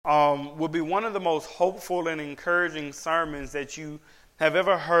will be one of the most hopeful and encouraging sermons that you have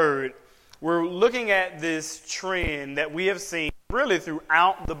ever heard. We're looking at this trend that we have seen really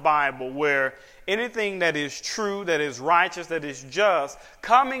throughout the Bible, where anything that is true, that is righteous, that is just,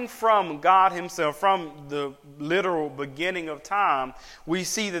 coming from God himself, from the literal beginning of time, we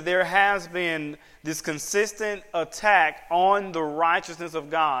see that there has been this consistent attack on the righteousness of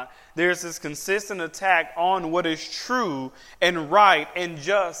God. There's this consistent attack on what is true and right and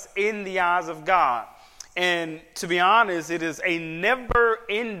just in the eyes of God. And to be honest, it is a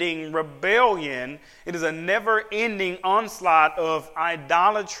never-ending rebellion. It is a never-ending onslaught of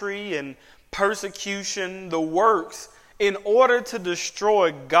idolatry and persecution, the works, in order to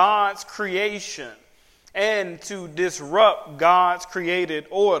destroy God's creation and to disrupt God's created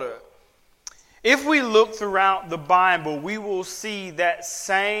order. If we look throughout the Bible, we will see that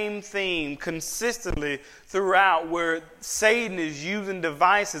same theme consistently throughout, where Satan is using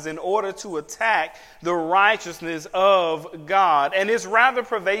devices in order to attack the righteousness of God. And it's rather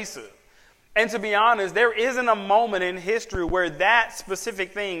pervasive. And to be honest, there isn't a moment in history where that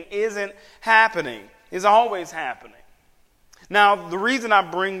specific thing isn't happening. It's always happening. Now, the reason I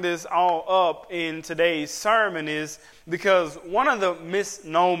bring this all up in today's sermon is because one of the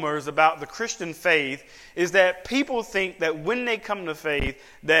misnomers about the Christian faith is that people think that when they come to faith,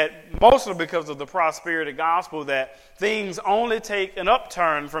 that mostly because of the prosperity gospel, that things only take an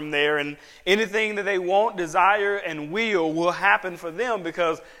upturn from there and anything that they want, desire, and will happen for them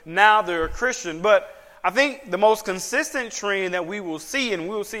because now they're a Christian. But I think the most consistent trend that we will see, and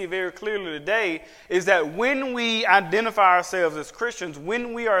we'll see very clearly today, is that when we identify ourselves as Christians,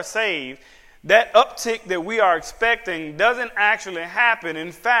 when we are saved, that uptick that we are expecting doesn't actually happen.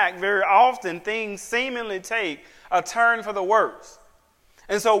 In fact, very often things seemingly take a turn for the worse.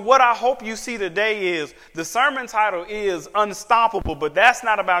 And so what I hope you see today is, the sermon title is Unstoppable, but that's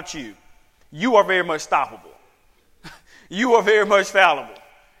not about you. You are very much stoppable. You are very much fallible.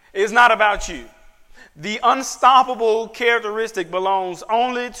 It's not about you. The unstoppable characteristic belongs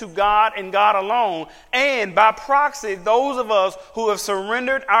only to God and God alone, and by proxy, those of us who have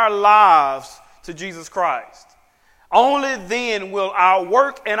surrendered our lives to Jesus Christ. Only then will our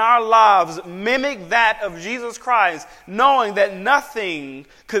work and our lives mimic that of Jesus Christ, knowing that nothing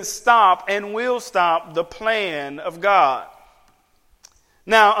could stop and will stop the plan of God.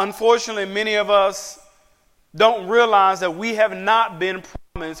 Now, unfortunately, many of us don't realize that we have not been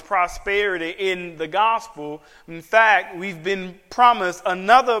promised prosperity in the gospel. In fact, we've been promised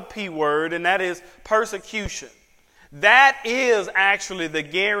another P word, and that is persecution. That is actually the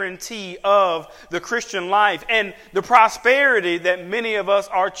guarantee of the Christian life. And the prosperity that many of us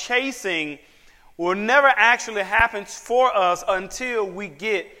are chasing will never actually happen for us until we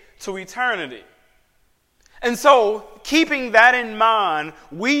get to eternity. And so, keeping that in mind,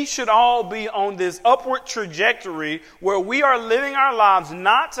 we should all be on this upward trajectory where we are living our lives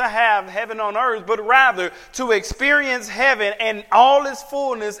not to have heaven on earth, but rather to experience heaven and all its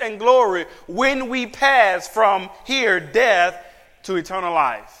fullness and glory when we pass from here, death, to eternal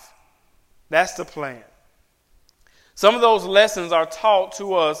life. That's the plan. Some of those lessons are taught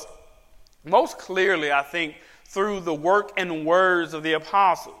to us most clearly, I think, through the work and words of the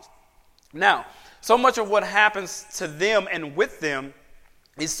apostles. Now, so much of what happens to them and with them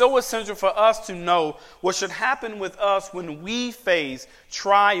is so essential for us to know what should happen with us when we face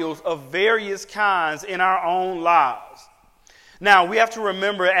trials of various kinds in our own lives. Now, we have to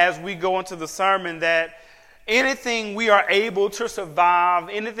remember as we go into the sermon that anything we are able to survive,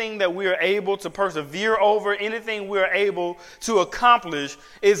 anything that we are able to persevere over, anything we are able to accomplish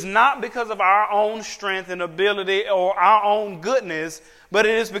is not because of our own strength and ability or our own goodness, but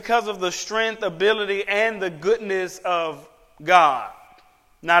it is because of the strength, ability, and the goodness of God,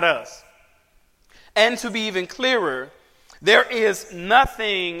 not us. And to be even clearer, there is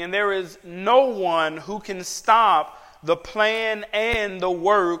nothing and there is no one who can stop the plan and the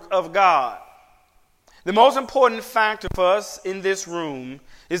work of God. The most important factor for us in this room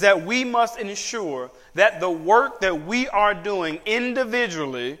is that we must ensure that the work that we are doing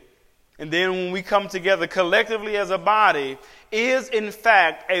individually, and then when we come together collectively as a body, is in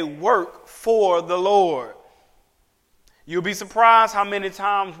fact a work for the Lord. You'll be surprised how many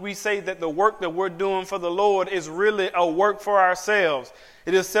times we say that the work that we're doing for the Lord is really a work for ourselves.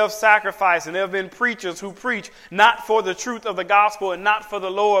 It is self-sacrificing. There have been preachers who preach not for the truth of the gospel and not for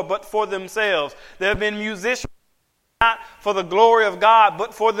the Lord, but for themselves. There have been musicians not for the glory of God,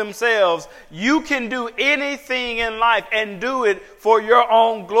 but for themselves. You can do anything in life and do it for your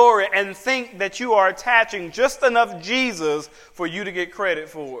own glory and think that you are attaching just enough Jesus for you to get credit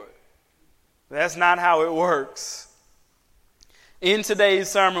for it. That's not how it works. In today's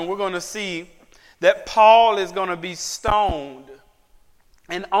sermon, we're going to see that Paul is going to be stoned.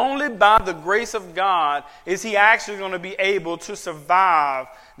 And only by the grace of God is he actually going to be able to survive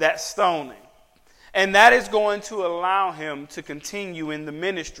that stoning. And that is going to allow him to continue in the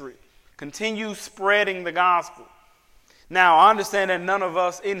ministry, continue spreading the gospel. Now, I understand that none of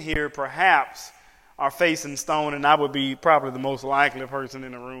us in here perhaps are facing stoning. I would be probably the most likely person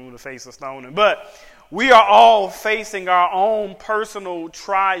in the room to face a stoning. But we are all facing our own personal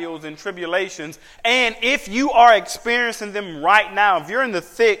trials and tribulations. And if you are experiencing them right now, if you're in the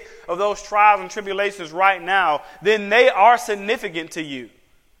thick of those trials and tribulations right now, then they are significant to you.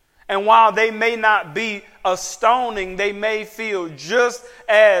 And while they may not be a stoning, they may feel just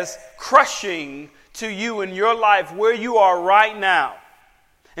as crushing to you in your life where you are right now.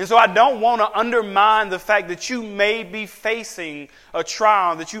 And so I don't want to undermine the fact that you may be facing a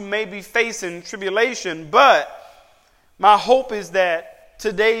trial, that you may be facing tribulation, but my hope is that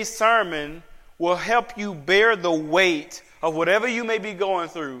today's sermon will help you bear the weight of whatever you may be going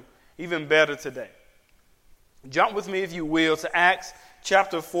through even better today. Jump with me, if you will, to Acts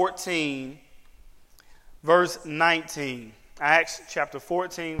chapter 14, verse 19. Acts chapter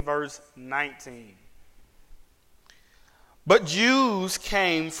 14, verse 19. But Jews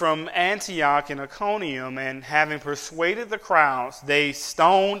came from Antioch and Iconium, and having persuaded the crowds, they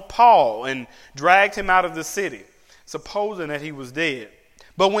stoned Paul and dragged him out of the city, supposing that he was dead.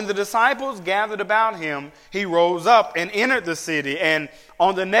 But when the disciples gathered about him, he rose up and entered the city, and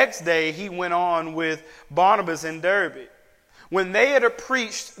on the next day he went on with Barnabas and Derbe. When they had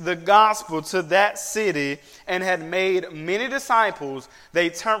preached the gospel to that city and had made many disciples,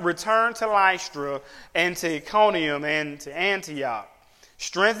 they returned to Lystra and to Iconium and to Antioch,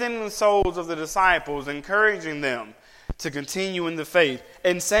 strengthening the souls of the disciples, encouraging them to continue in the faith,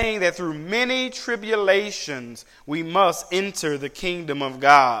 and saying that through many tribulations we must enter the kingdom of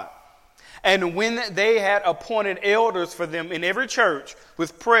God. And when they had appointed elders for them in every church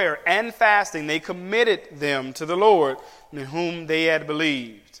with prayer and fasting, they committed them to the Lord, in whom they had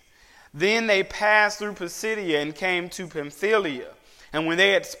believed. Then they passed through Pisidia and came to Pamphylia. And when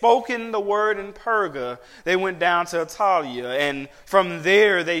they had spoken the word in Perga, they went down to Attalia. And from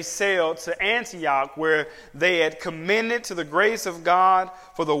there they sailed to Antioch, where they had commended to the grace of God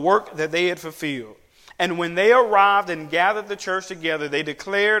for the work that they had fulfilled. And when they arrived and gathered the church together, they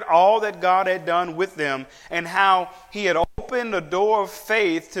declared all that God had done with them and how he had opened the door of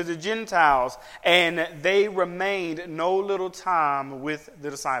faith to the Gentiles. And they remained no little time with the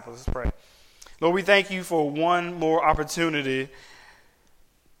disciples. Let's pray. Lord, we thank you for one more opportunity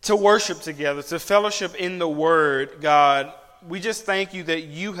to worship together, to fellowship in the word, God. We just thank you that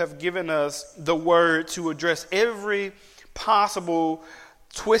you have given us the word to address every possible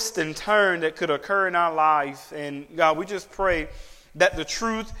twist and turn that could occur in our life. And God, we just pray that the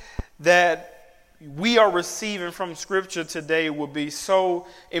truth that we are receiving from Scripture today will be so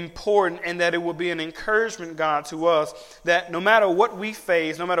important, and that it will be an encouragement, God, to us, that no matter what we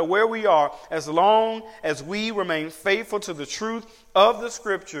face, no matter where we are, as long as we remain faithful to the truth of the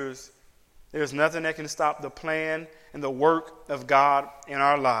Scriptures, there's nothing that can stop the plan and the work of God in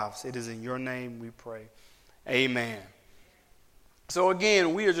our lives. It is in your name we pray. Amen. So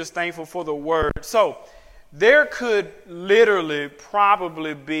again, we are just thankful for the word. So there could literally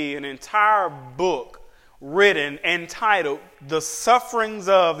probably be an entire book written entitled The Sufferings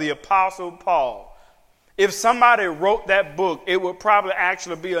of the Apostle Paul. If somebody wrote that book, it would probably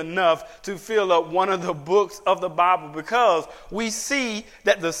actually be enough to fill up one of the books of the Bible, because we see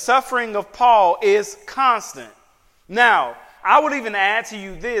that the suffering of Paul is constant. Now, I would even add to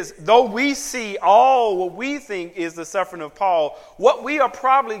you this: though we see all what we think is the suffering of Paul, what we are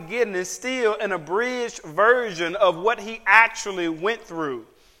probably getting is still an abridged version of what he actually went through.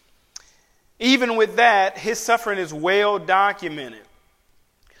 Even with that, his suffering is well documented.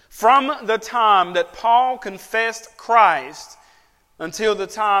 From the time that Paul confessed Christ until the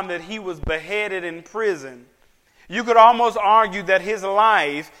time that he was beheaded in prison, you could almost argue that his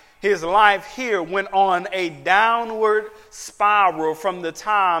life here went on a downward spiral from the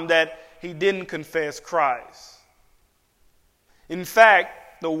time that he didn't confess Christ. In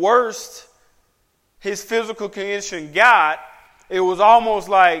fact, the worse his physical condition got, it was almost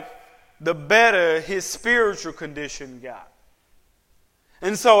like the better his spiritual condition got.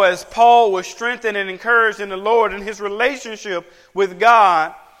 And so as Paul was strengthened and encouraged in the Lord in his relationship with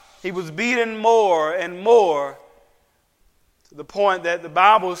God, he was beaten more and more, to the point that the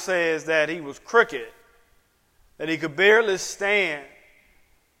Bible says that he was crooked, that he could barely stand.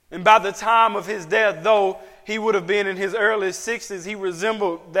 And by the time of his death, though he would have been in his early 60s, he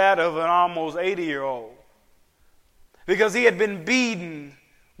resembled that of an almost 80-year-old. because he had been beaten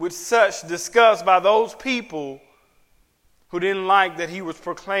with such disgust by those people who didn't like that he was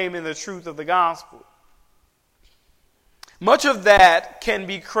proclaiming the truth of the gospel. Much of that can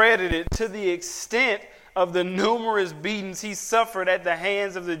be credited to the extent of the numerous beatings he suffered at the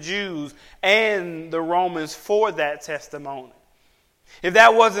hands of the Jews and the Romans for that testimony. If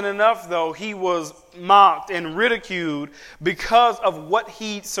that wasn't enough, though, he was mocked and ridiculed because of what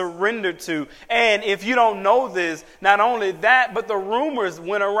he surrendered to. And if you don't know this, not only that, but the rumors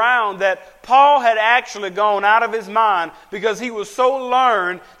went around that Paul had actually gone out of his mind because he was so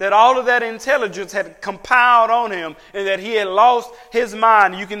learned that all of that intelligence had compiled on him and that he had lost his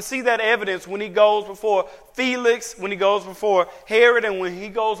mind. You can see that evidence when he goes before Felix, when he goes before Herod, and when he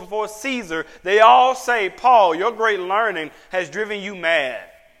goes before Caesar. They all say, Paul, your great learning has driven you mad.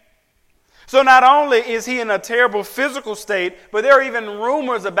 So not only is he in a terrible physical state, but there are even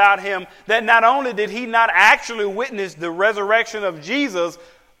rumors about him that not only did he not actually witness the resurrection of Jesus,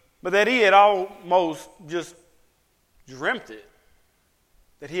 but that he had almost just dreamt it,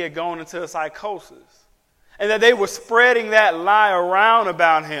 that he had gone into a psychosis, and that they were spreading that lie around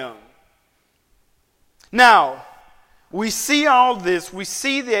about him. Now, we see all this, we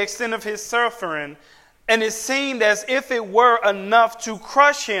see the extent of his suffering, and it seemed as if it were enough to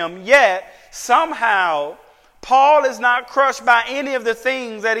crush him, yet somehow Paul is not crushed by any of the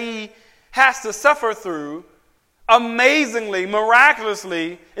things that he has to suffer through. Amazingly,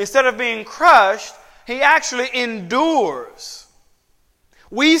 miraculously, instead of being crushed, he actually endures.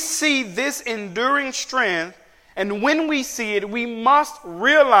 We see this enduring strength, and when we see it, we must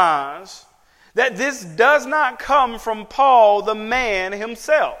realize that this does not come from Paul, the man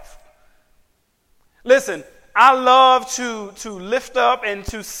himself. Listen, I love to lift up and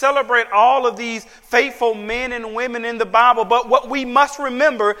to celebrate all of these faithful men and women in the Bible, but what we must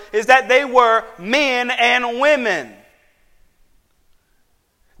remember is that they were men and women.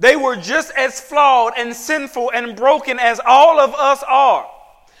 They were just as flawed and sinful and broken as all of us are.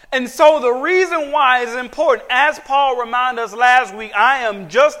 And so the reason why it's important, as Paul reminded us last week, I am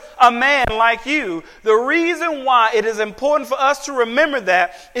just a man like you. The reason why it is important for us to remember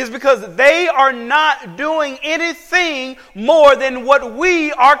that is because they are not doing anything more than what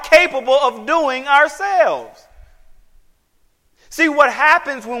we are capable of doing ourselves. See, what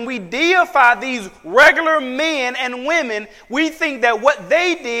happens when we deify these regular men and women, we think that what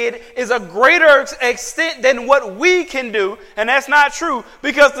they did is a greater extent than what we can do. And that's not true,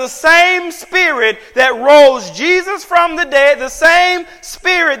 because the same Spirit that rose Jesus from the dead, the same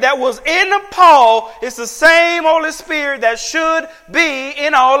Spirit that was in Paul, is the same Holy Spirit that should be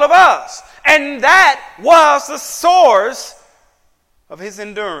in all of us. And that was the source of his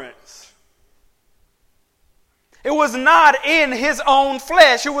endurance. It was not in his own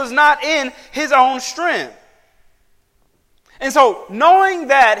flesh. It was not in his own strength. And so, knowing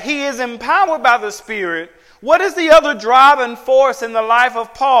that he is empowered by the Spirit, what is the other driving force in the life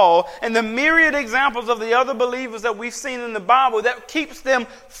of Paul and the myriad examples of the other believers that we've seen in the Bible that keeps them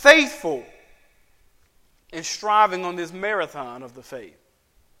faithful and striving on this marathon of the faith?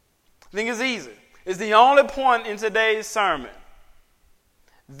 I think it's easy. It's the only point in today's sermon.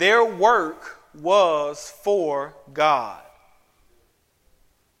 Their work was for God.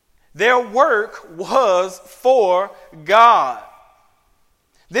 Their work was for God.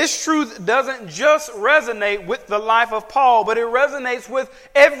 This truth doesn't just resonate with the life of Paul, but it resonates with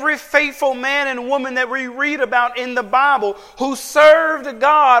every faithful man and woman that we read about in the Bible who served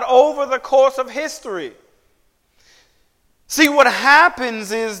God over the course of history. See, what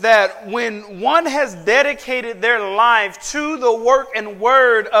happens is that when one has dedicated their life to the work and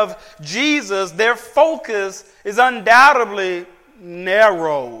word of Jesus, their focus is undoubtedly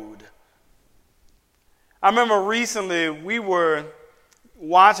narrowed. I remember recently we were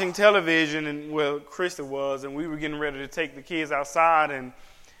watching television, and Krista was, and we were getting ready to take the kids outside, and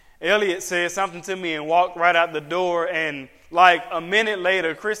Elliot said something to me and walked right out the door, and like a minute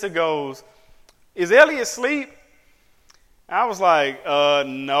later, Krista goes, "Is Elliot asleep?" I was like,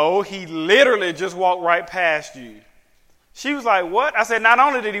 no, he literally just walked right past you. She was like, what? I said, not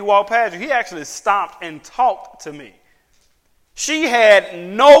only did he walk past you, he actually stopped and talked to me. She had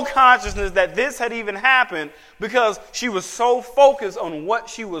no consciousness that this had even happened because she was so focused on what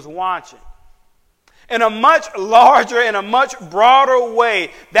she was watching. In a much larger and a much broader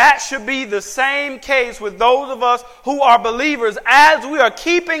way, that should be the same case with those of us who are believers as we are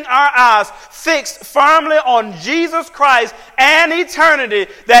keeping our eyes fixed firmly on Jesus Christ and eternity,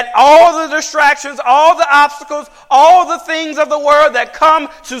 that all the distractions, all the obstacles, all the things of the world that come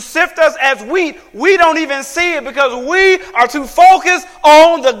to sift us as wheat, we don't even see it because we are too focused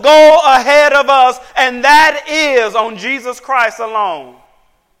on the goal ahead of us, and that is on Jesus Christ alone.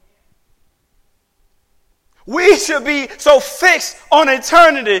 We should be so fixed on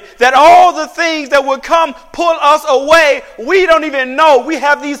eternity that all the things that would come pull us away, we don't even know. We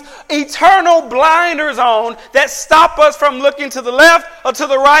have these eternal blinders on that stop us from looking to the left or to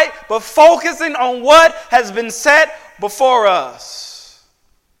the right, but focusing on what has been set before us.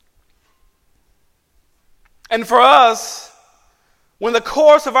 And for us, when the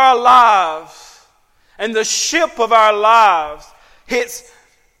course of our lives and the ship of our lives hits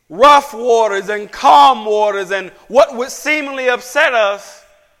rough waters and calm waters and what would seemingly upset us,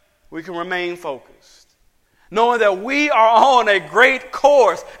 we can remain focused, knowing that we are on a great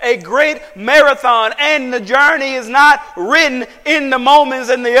course, a great marathon, and the journey is not written in the moments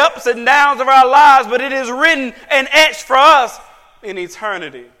and the ups and downs of our lives, but it is written and etched for us in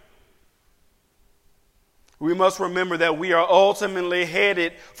eternity. We must remember that we are ultimately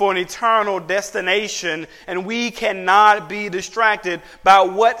headed for an eternal destination, and we cannot be distracted by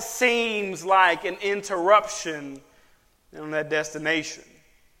what seems like an interruption on that destination.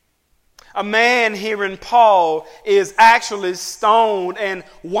 A man hearing Paul is actually stoned, and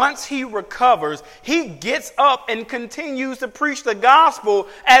once he recovers, he gets up and continues to preach the gospel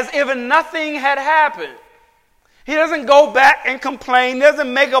as if nothing had happened. He doesn't go back and complain,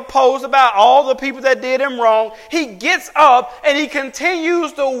 doesn't make a post about all the people that did him wrong. He gets up and he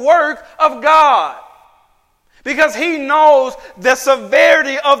continues the work of God because he knows the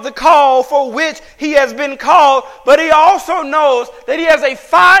severity of the call for which he has been called, but he also knows that he has a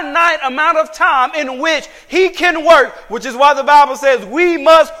finite amount of time in which he can work, which is why the Bible says we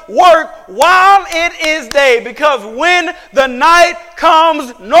must work while it is day, because when the night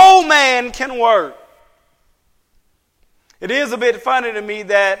comes, no man can work. It is a bit funny to me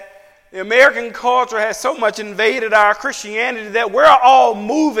that the American culture has so much invaded our Christianity that we're all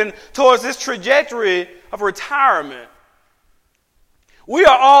moving towards this trajectory of retirement. We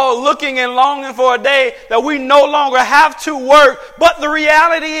are all looking and longing for a day that we no longer have to work. But the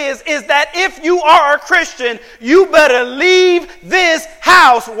reality is that if you are a Christian, you better leave this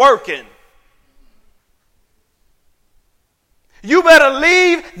house working. You better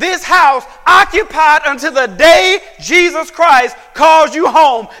leave this house occupied until the day Jesus Christ calls you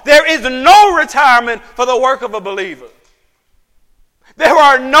home. There is no retirement for the work of a believer. There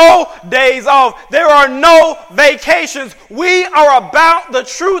are no days off. There are no vacations. We are about the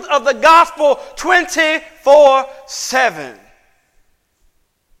truth of the gospel 24/7.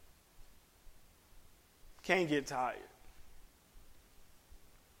 Can't get tired.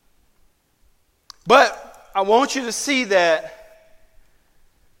 But I want you to see that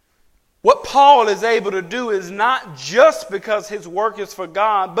what Paul is able to do is not just because his work is for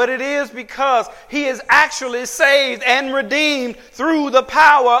God, but it is because he is actually saved and redeemed through the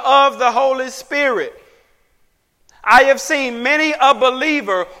power of the Holy Spirit. I have seen many a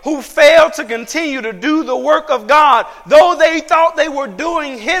believer who failed to continue to do the work of God. Though they thought they were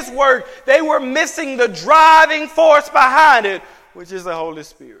doing his work, they were missing the driving force behind it, which is the Holy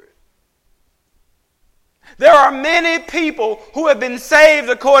Spirit. There are many people who have been saved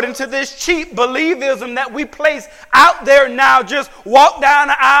according to this cheap believism that we place out there now. Just walk down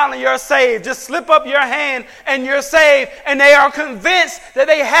the aisle and you're saved. Just slip up your hand and you're saved. And they are convinced that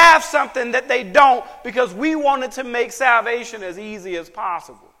they have something that they don't because we wanted to make salvation as easy as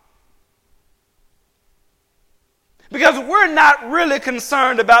possible. Because we're not really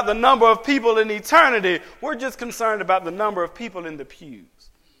concerned about the number of people in eternity. We're just concerned about the number of people in the pews.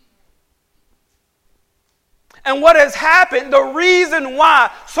 And what has happened, the reason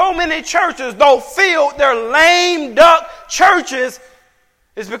why so many churches, though filled, they're lame duck churches,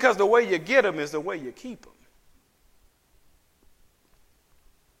 is because the way you get them is the way you keep them.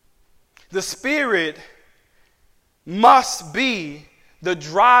 The Spirit must be the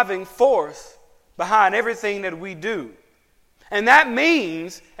driving force behind everything that we do. And that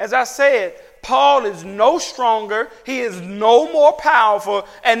means, as I said, Paul is no stronger, he is no more powerful,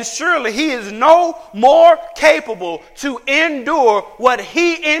 and surely he is no more capable to endure what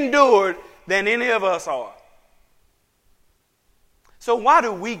he endured than any of us are. So why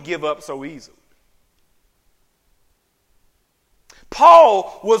do we give up so easily?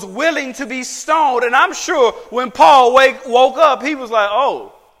 Paul was willing to be stoned, and I'm sure when Paul woke up, he was like,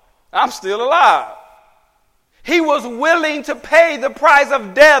 oh, I'm still alive. He was willing to pay the price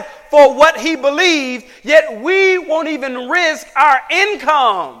of death for what he believed, yet we won't even risk our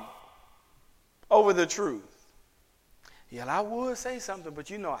income over the truth. Yeah, I would say something, but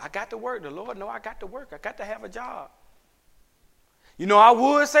I got to work. The Lord know I got to work. I got to have a job. I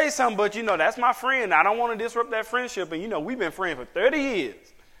would say something, but that's my friend. I don't want to disrupt that friendship. And we've been friends for 30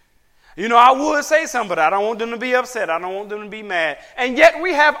 years. I would say something, but I don't want them to be upset. I don't want them to be mad. And yet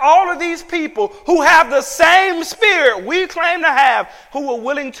we have all of these people who have the same spirit we claim to have, who were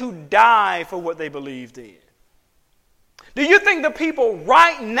willing to die for what they believed in. Do you think the people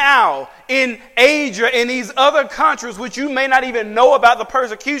right now in Asia, in these other countries, which you may not even know about the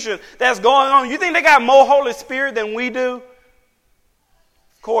persecution that's going on, you think they got more Holy Spirit than we do?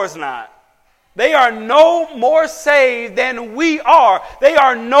 Of course not. They are no more saved than we are. They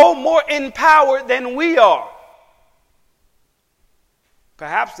are no more empowered than we are.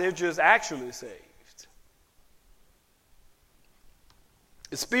 Perhaps they're just actually saved.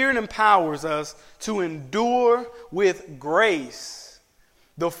 The Spirit empowers us to endure with grace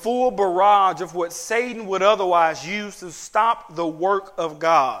the full barrage of what Satan would otherwise use to stop the work of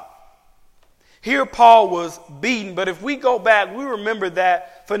God. Here Paul was beaten, but if we go back, we remember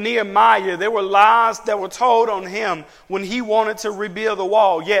that for Nehemiah, there were lies that were told on him when he wanted to rebuild the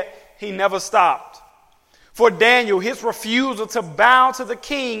wall, yet he never stopped. For Daniel, his refusal to bow to the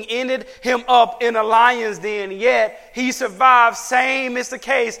king ended him up in a lion's den, yet he survived. Same is the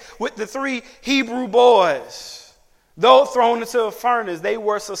case with the 3 Hebrew boys. Though thrown into a furnace, they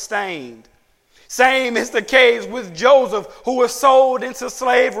were sustained. Same is the case with Joseph, who was sold into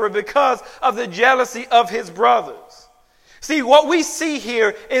slavery because of the jealousy of his brothers. See, what we see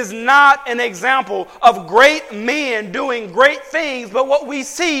here is not an example of great men doing great things, but what we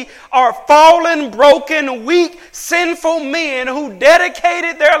see are fallen, broken, weak, sinful men who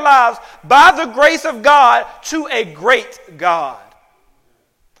dedicated their lives by the grace of God to a great God.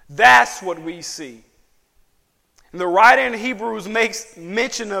 That's what we see. And the writer in Hebrews makes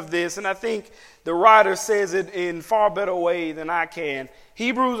mention of this, and I think the writer says it in far better way than I can.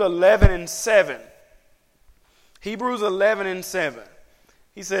 Hebrews 11:7. Hebrews 11:7.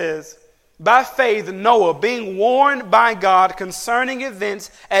 He says, by faith Noah, being warned by God concerning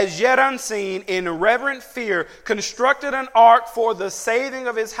events as yet unseen, in reverent fear, constructed an ark for the saving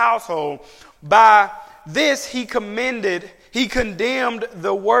of his household. By this he condemned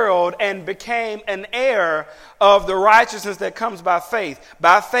the world and became an heir of the righteousness that comes by faith.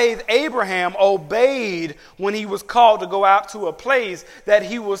 By faith, Abraham obeyed when he was called to go out to a place that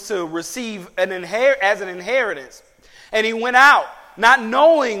he was to receive as an inheritance. And he went out, not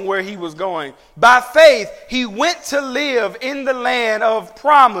knowing where he was going. By faith, he went to live in the land of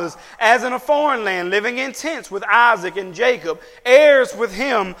promise, as in a foreign land, living in tents with Isaac and Jacob, heirs with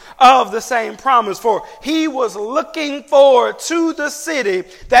him of the same promise. For he was looking forward to the city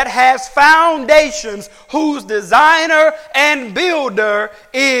that has foundations, whose designer and builder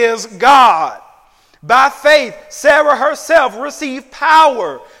is God. By faith, Sarah herself received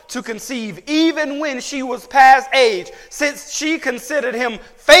power to conceive, even when she was past age, since she considered him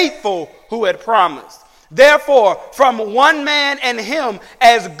faithful who had promised. Therefore, from one man and him,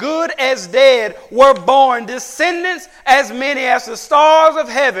 as good as dead, were born descendants as many as the stars of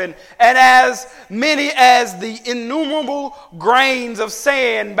heaven, and as many as the innumerable grains of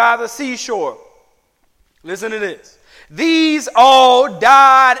sand by the seashore. Listen to this. These all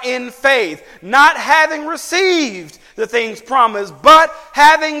died in faith, not having received the things promised, but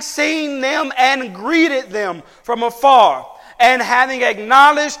having seen them and greeted them from afar, and having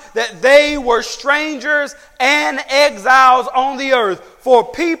acknowledged that they were strangers and exiles on the earth. For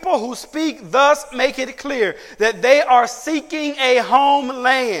people who speak thus make it clear that they are seeking a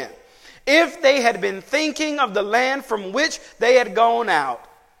homeland. If they had been thinking of the land from which they had gone out,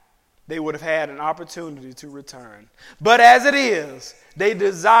 they would have had an opportunity to return. But as it is, they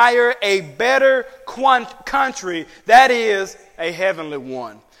desire a better country, that is, a heavenly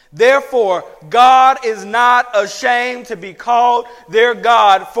one. Therefore, God is not ashamed to be called their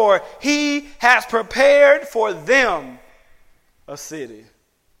God, for he has prepared for them a city.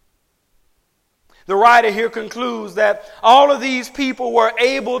 The writer here concludes that all of these people were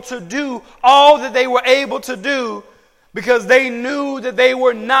able to do all that they were able to do because they knew that they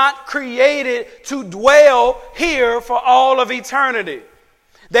were not created to dwell here for all of eternity.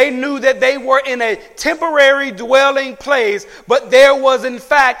 They knew that they were in a temporary dwelling place, but there was in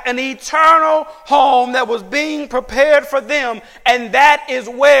fact an eternal home that was being prepared for them, and that is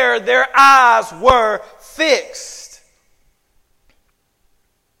where their eyes were fixed.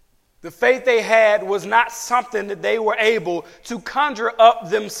 The faith they had was not something that they were able to conjure up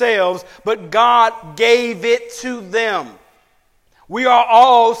themselves, but God gave it to them. We are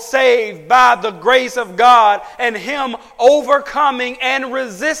all saved by the grace of God and Him overcoming and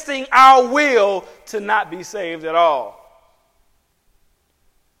resisting our will to not be saved at all.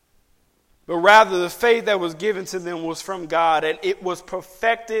 But rather, the faith that was given to them was from God, and it was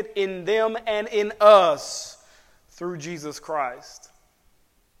perfected in them and in us through Jesus Christ.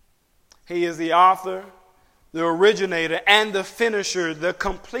 He is the author, the originator, and the finisher, the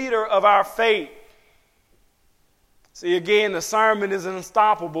completer of our faith. See, again, the sermon is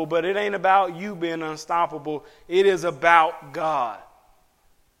unstoppable, but it ain't about you being unstoppable. It is about God.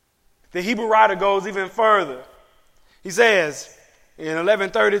 The Hebrew writer goes even further. He says in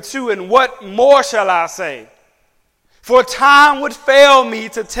 11:32, "And what more shall I say? For time would fail me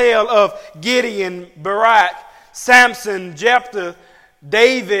to tell of Gideon, Barak, Samson, Jephthah,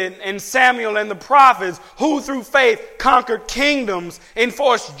 David and Samuel and the prophets, who through faith conquered kingdoms,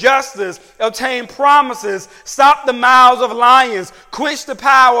 enforced justice, obtained promises, stopped the mouths of lions, quenched the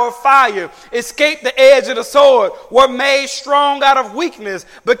power of fire, escaped the edge of the sword, were made strong out of weakness,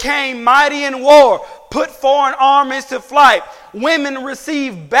 became mighty in war, put foreign armies to flight. Women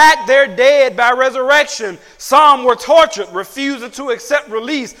received back their dead by resurrection. Some were tortured, refusing to accept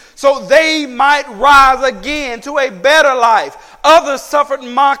release so they might rise again to a better life. Others suffered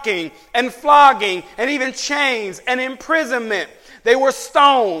mocking and flogging and even chains and imprisonment. They were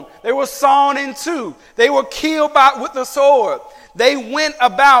stoned. They were sawn in two. They were killed with the sword. They went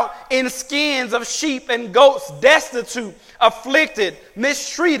about in skins of sheep and goats, destitute, afflicted,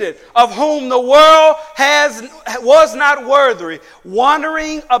 mistreated, of whom the world was not worthy,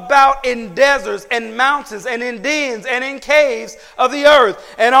 wandering about in deserts and mountains and in dens and in caves of the earth.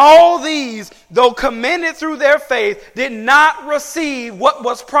 And all these, though commended through their faith, did not receive what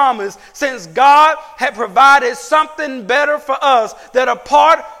was promised, since God had provided something better for us, that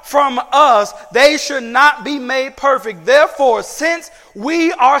apart from us they should not be made perfect. Therefore, since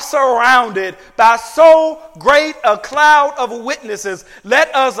we are surrounded by so great a cloud of witnesses,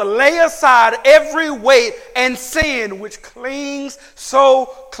 let us lay aside every weight and sin which clings so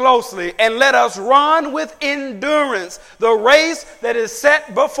closely, and let us run with endurance the race that is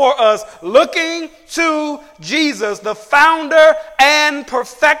set before us, looking to Jesus, the founder and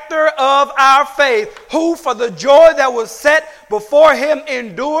perfecter of our faith, who for the joy that was set before him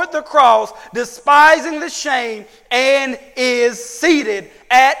endured the cross, despising the shame, and is seated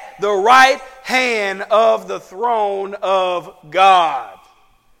at the right hand of the throne of God."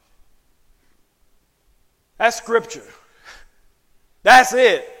 That's scripture. That's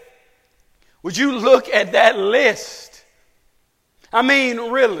it. Would you look at that list? I mean,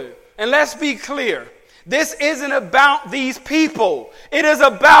 really. And let's be clear. This isn't about these people. It is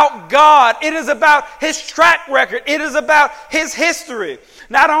about God. It is about His track record. It is about His history.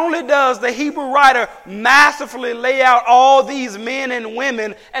 Not only does the Hebrew writer masterfully lay out all these men and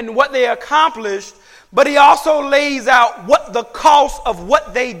women and what they accomplished, but he also lays out what the cost of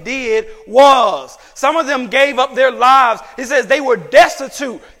what they did was. Some of them gave up their lives. He says they were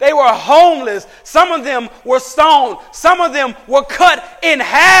destitute. They were homeless. Some of them were stoned. Some of them were cut in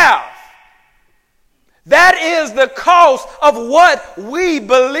half. That is the cost of what we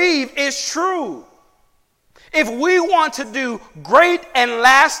believe is true. If we want to do great and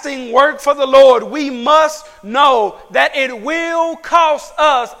lasting work for the Lord, we must know that it will cost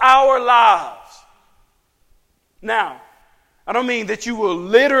us our lives. Now, I don't mean that you will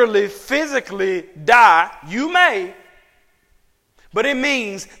literally, physically die. You may. But it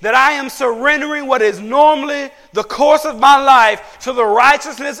means that I am surrendering what is normally the course of my life to the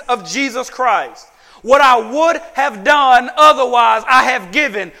righteousness of Jesus Christ. What I would have done otherwise, I have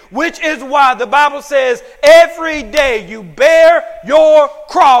given, which is why the Bible says every day you bear your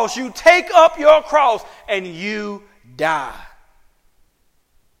cross, you take up your cross, and you die.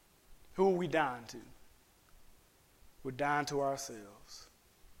 Who are we dying to? We're dying to ourselves.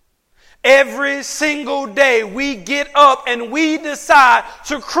 Every single day we get up and we decide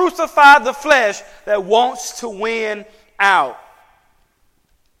to crucify the flesh that wants to win out.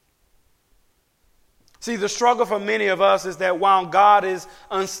 See, the struggle for many of us is that while God is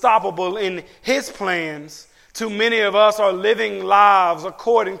unstoppable in His plans, too many of us are living lives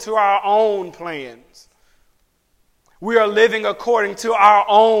according to our own plans. We are living according to our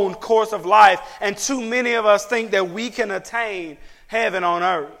own course of life, and too many of us think that we can attain heaven on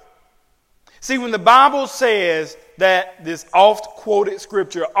earth. See, when the Bible says that this oft-quoted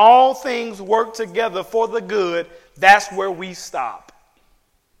scripture, all things work together for the good, that's where we stop.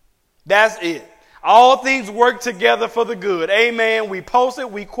 That's it. All things work together for the good. Amen. We post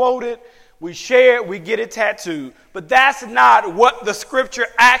it, we quote it, we share it, we get it tattooed. But that's not what the scripture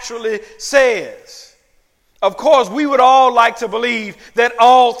actually says. Of course, we would all like to believe that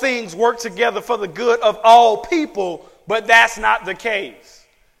all things work together for the good of all people, but that's not the case.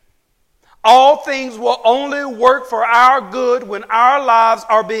 All things will only work for our good when our lives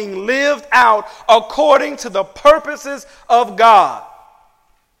are being lived out according to the purposes of God.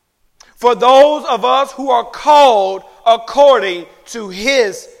 For those of us who are called according to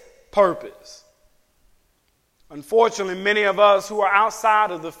his purpose. Unfortunately, many of us who are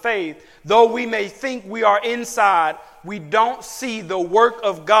outside of the faith, though we may think we are inside, we don't see the work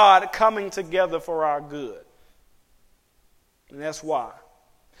of God coming together for our good. And that's why.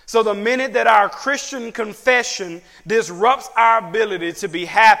 So the minute that our Christian confession disrupts our ability to be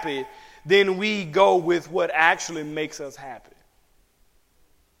happy, then we go with what actually makes us happy.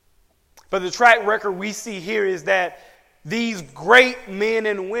 But the track record we see here is that these great men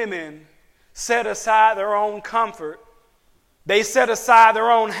and women set aside their own comfort. They set aside their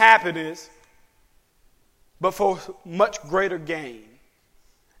own happiness, but for much greater gain.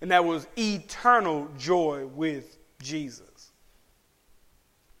 And that was eternal joy with Jesus.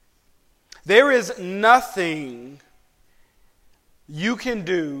 There is nothing you can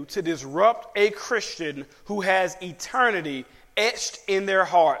do to disrupt a Christian who has eternity etched in their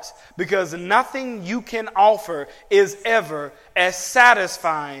hearts, because nothing you can offer is ever as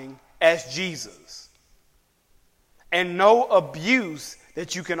satisfying as Jesus. And no abuse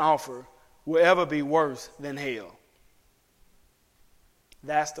that you can offer will ever be worse than hell.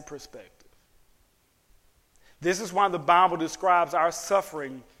 That's the perspective. This is why the Bible describes our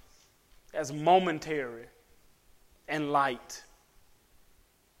suffering as momentary and light.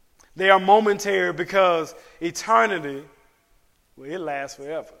 They are momentary because eternity, well, it lasts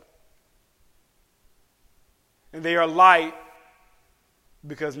forever. And they are light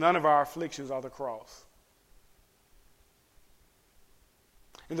because none of our afflictions are the cross.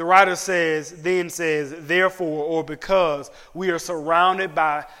 And the writer says, therefore, or because we are surrounded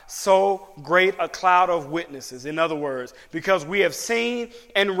by so great a cloud of witnesses. In other words, because we have seen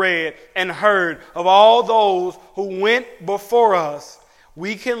and read and heard of all those who went before us,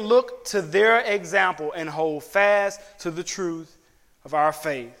 we can look to their example and hold fast to the truth of our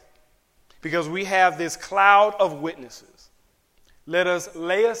faith. Because we have this cloud of witnesses, let us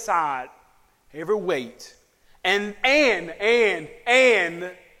lay aside every weight and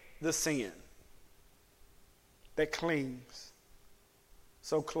the sin that clings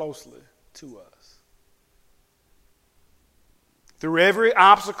so closely to us. Through every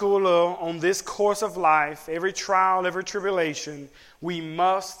obstacle on this course of life, every trial, every tribulation, we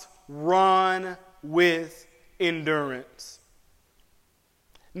must run with endurance.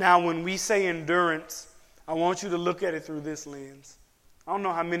 Now, when we say endurance, I want you to look at it through this lens. I don't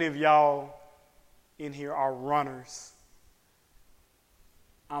know how many of y'all in here are runners.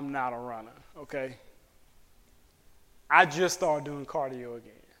 I'm not a runner, okay? I just started doing cardio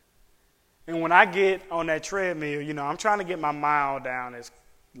again. And when I get on that treadmill, I'm trying to get my mile down as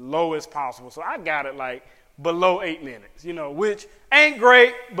low as possible. So I got it like below 8 minutes, which ain't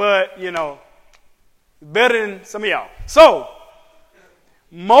great, but, better than some of y'all. So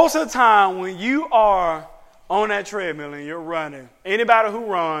most of the time when you are on that treadmill and you're running, anybody who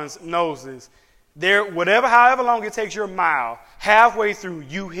runs knows this. However long it takes your mile, halfway through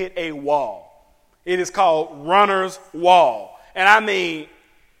you hit a wall. It is called runner's wall. And I mean,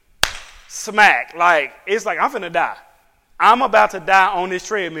 smack. It's like I'm finna die. I'm about to die on this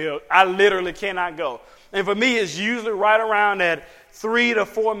treadmill. I literally cannot go. And for me, it's usually right around that 3 to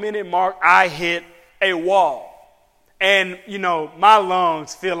 4 minute mark, I hit a wall. And, my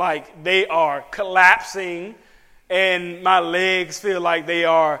lungs feel like they are collapsing. And my legs feel like they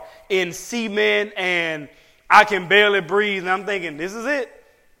are in cement and I can barely breathe. And I'm thinking, this is it.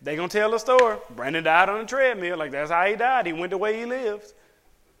 They're going to tell the story. Brandon died on a treadmill. That's how he died. He went the way he lived.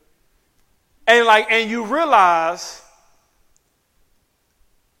 And you realize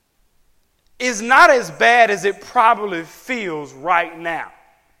it's not as bad as it probably feels right now.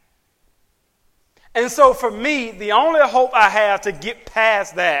 And so for me, the only hope I have to get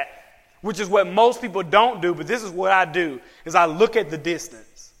past that, which is what most people don't do, but this is what I do, is I look at the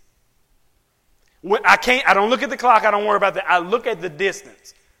distance. I don't look at the clock, I don't worry about that. I look at the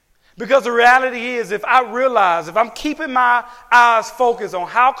distance. Because the reality is, if I'm keeping my eyes focused on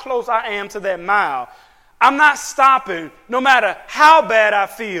how close I am to that mile, I'm not stopping no matter how bad I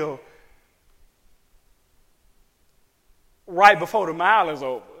feel right before the mile is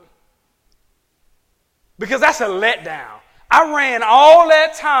over. Because that's a letdown. I ran all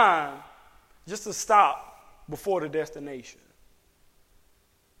that time just to stop before the destination.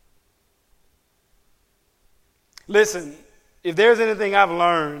 Listen, if there's anything I've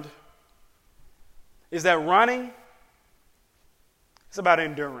learned, is that running, it's about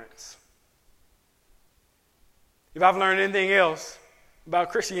endurance. If I've learned anything else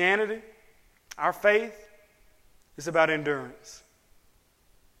about Christianity, our faith, it's about endurance.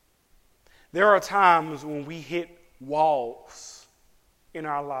 There are times when we hit walls in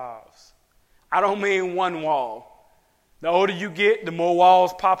our lives. I don't mean one wall. The older you get, the more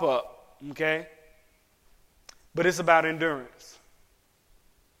walls pop up, okay? But it's about endurance.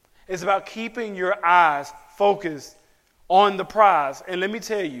 It's about keeping your eyes focused on the prize. And let me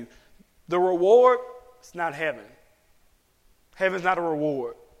tell you, the reward is not heaven. Heaven's not a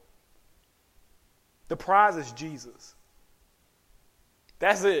reward. The prize is Jesus.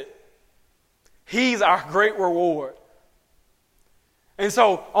 That's it. He's our great reward. And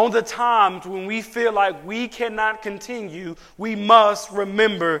so on the times when we feel like we cannot continue, we must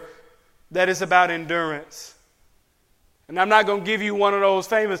remember that it's about endurance. And I'm not going to give you one of those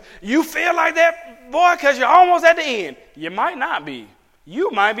famous, you feel like that, boy, because you're almost at the end. You might not be.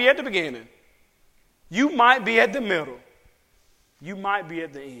 You might be at the beginning. You might be at the middle. You might be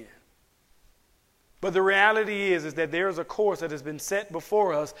at the end. But the reality is that there is a course that has been set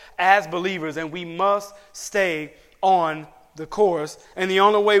before us as believers, and we must stay on the course. And the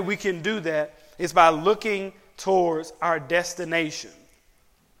only way we can do that is by looking towards our destination.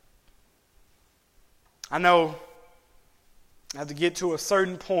 I know I have to get to a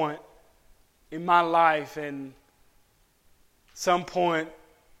certain point in my life, and some point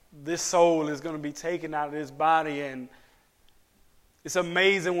this soul is going to be taken out of this body, and it's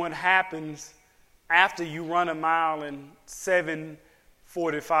amazing what happens after you run a mile in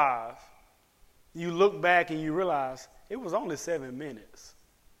 7:45. You look back and you realize it was only 7 minutes.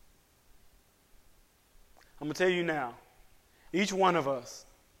 I'm going to tell you now, each one of us,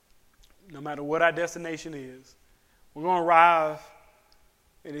 no matter what our destination is, we're going to arrive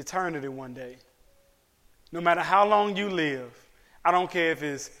in eternity one day. No matter how long you live, I don't care if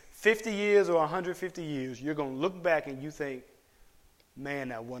it's 50 years or 150 years, you're going to look back and you think, man,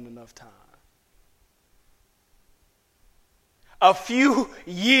 that wasn't enough time. A few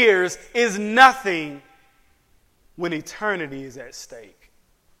years is nothing when eternity is at stake.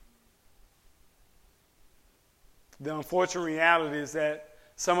 The unfortunate reality is that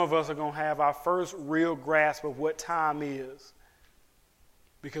some of us are going to have our first real grasp of what time is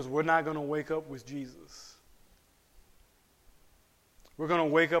because we're not going to wake up with Jesus. We're going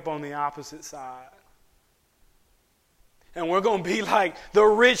to wake up on the opposite side. And we're going to be like the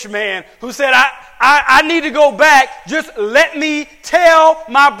rich man who said, I need to go back. Just let me tell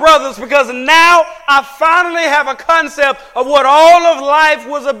my brothers, because now I finally have a concept of what all of life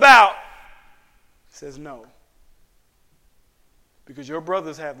was about. He says, no. Because your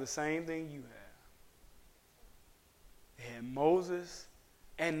brothers have the same thing you have. They had Moses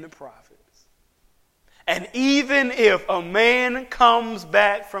and the prophets. And even if a man comes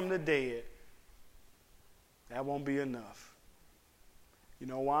back from the dead, that won't be enough. You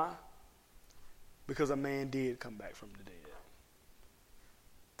know why? Because a man did come back from the dead.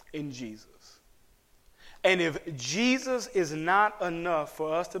 In Jesus. And if Jesus is not enough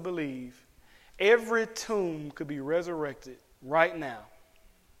for us to believe, every tomb could be resurrected right now,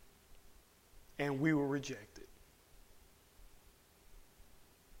 and we will reject it.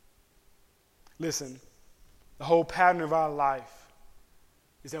 Listen, the whole pattern of our life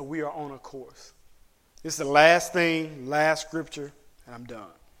is that we are on a course. This is the last thing, last scripture, and I'm done.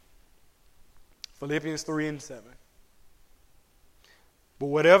 Philippians 3:7. But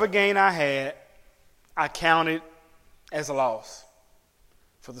whatever gain I had, I counted as a loss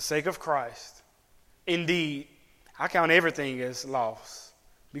for the sake of Christ. Indeed, I count everything as loss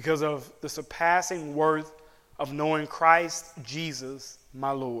because of the surpassing worth of knowing Christ Jesus, my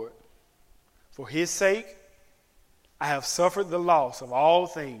Lord. For his sake, I have suffered the loss of all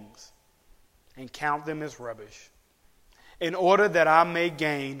things and count them as rubbish, in order that I may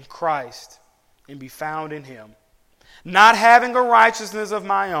gain Christ and be found in him, not having a righteousness of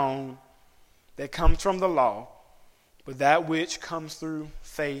my own that comes from the law, but that which comes through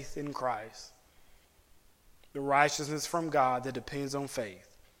faith in Christ, the righteousness from God that depends on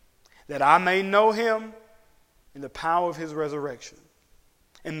faith, that I may know him in the power of his resurrection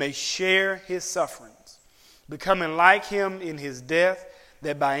and may share his sufferings, becoming like him in his death,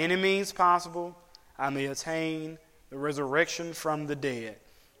 that by any means possible I may attain the resurrection from the dead.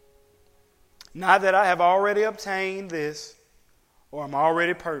 Not that I have already obtained this or am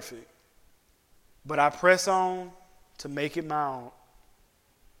already perfect, but I press on to make it my own,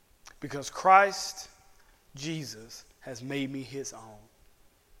 because Christ Jesus has made me his own.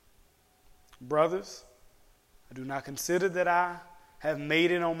 Brothers, I do not consider that I have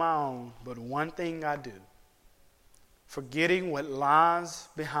made it on my own, but one thing I do, forgetting what lies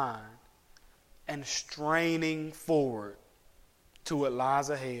behind and straining forward to what lies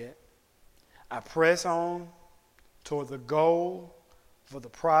ahead, I press on toward the goal for the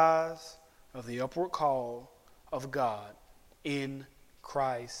prize of the upward call of God in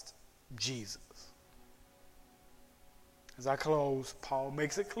Christ Jesus. As I close, Paul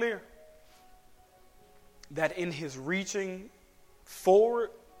makes it clear that in his reaching forward,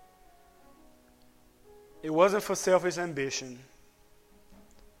 it wasn't for selfish ambition.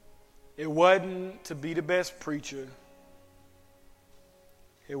 It wasn't to be the best preacher.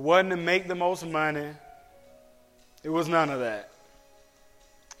 It wasn't to make the most money. It was none of that.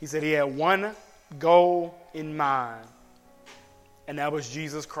 He said he had one goal in mind, and that was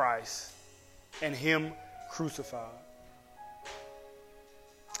Jesus Christ and him crucified.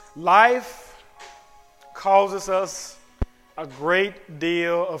 Life causes us a great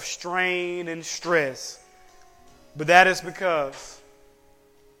deal of strain and stress, but that is because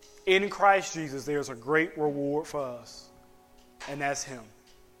in Christ Jesus there's a great reward for us, and that's him.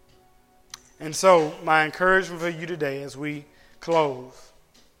 And so my encouragement for you today as we close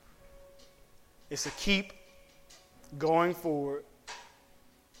is to keep going forward.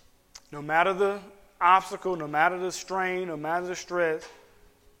 No matter the obstacle, no matter the strain, no matter the stress,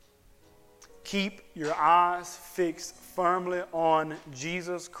 keep your eyes fixed firmly on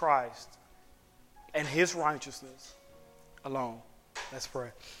Jesus Christ and his righteousness alone. Let's pray.